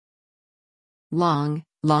Long,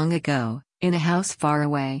 long ago, in a house far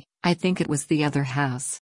away, I think it was the other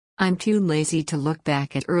house. I'm too lazy to look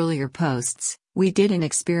back at earlier posts. We did an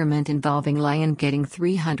experiment involving Lion getting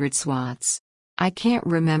 300 swats. I can't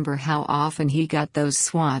remember how often he got those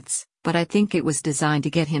swats, but I think it was designed to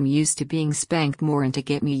get him used to being spanked more and to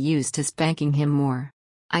get me used to spanking him more.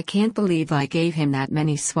 I can't believe I gave him that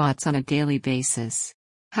many swats on a daily basis.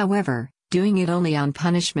 However, doing it only on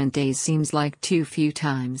punishment days seems like too few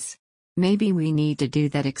times. Maybe we need to do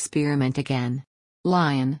that experiment again.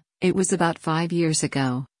 Lion, it was about 5 years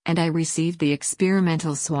ago, and I received the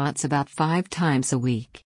experimental swats about 5 times a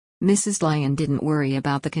week. Mrs. Lion didn't worry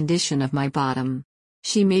about the condition of my bottom.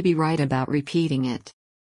 She may be right about repeating it.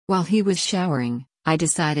 While he was showering, I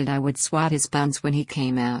decided I would swat his buns when he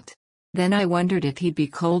came out. Then I wondered if he'd be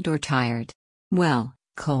cold or tired. Well,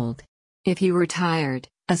 cold. If he were tired,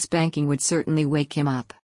 a spanking would certainly wake him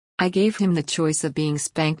up. I gave him the choice of being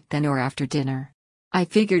spanked then or after dinner. I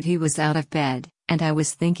figured he was out of bed, and I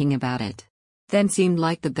was thinking about it. Then seemed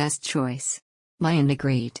like the best choice. Lion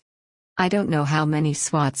agreed. I don't know how many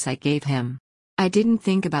swats I gave him. I didn't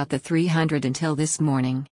think about the 300 until this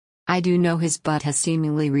morning. I do know his butt has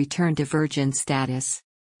seemingly returned to virgin status.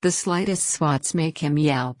 The slightest swats make him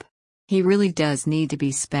yelp. He really does need to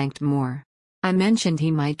be spanked more. I mentioned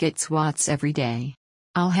he might get swats every day.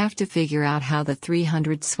 I'll have to figure out how the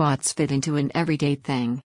 300 swats fit into an everyday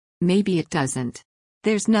thing. Maybe it doesn't.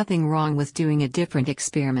 There's nothing wrong with doing a different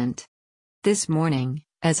experiment. This morning,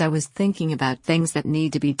 as I was thinking about things that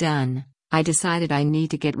need to be done, I decided I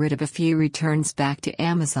need to get rid of a few returns back to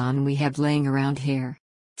Amazon we have laying around here.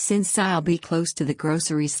 Since I'll be close to the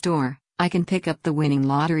grocery store, I can pick up the winning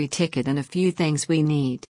lottery ticket and a few things we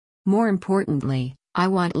need. More importantly, I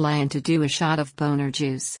want Lion to do a shot of boner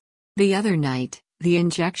juice. The other night, the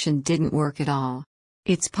injection didn't work at all.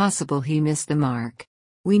 It's possible he missed the mark.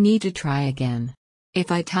 We need to try again.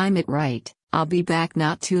 If I time it right, I'll be back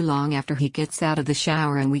not too long after he gets out of the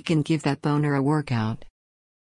shower and we can give that boner a workout.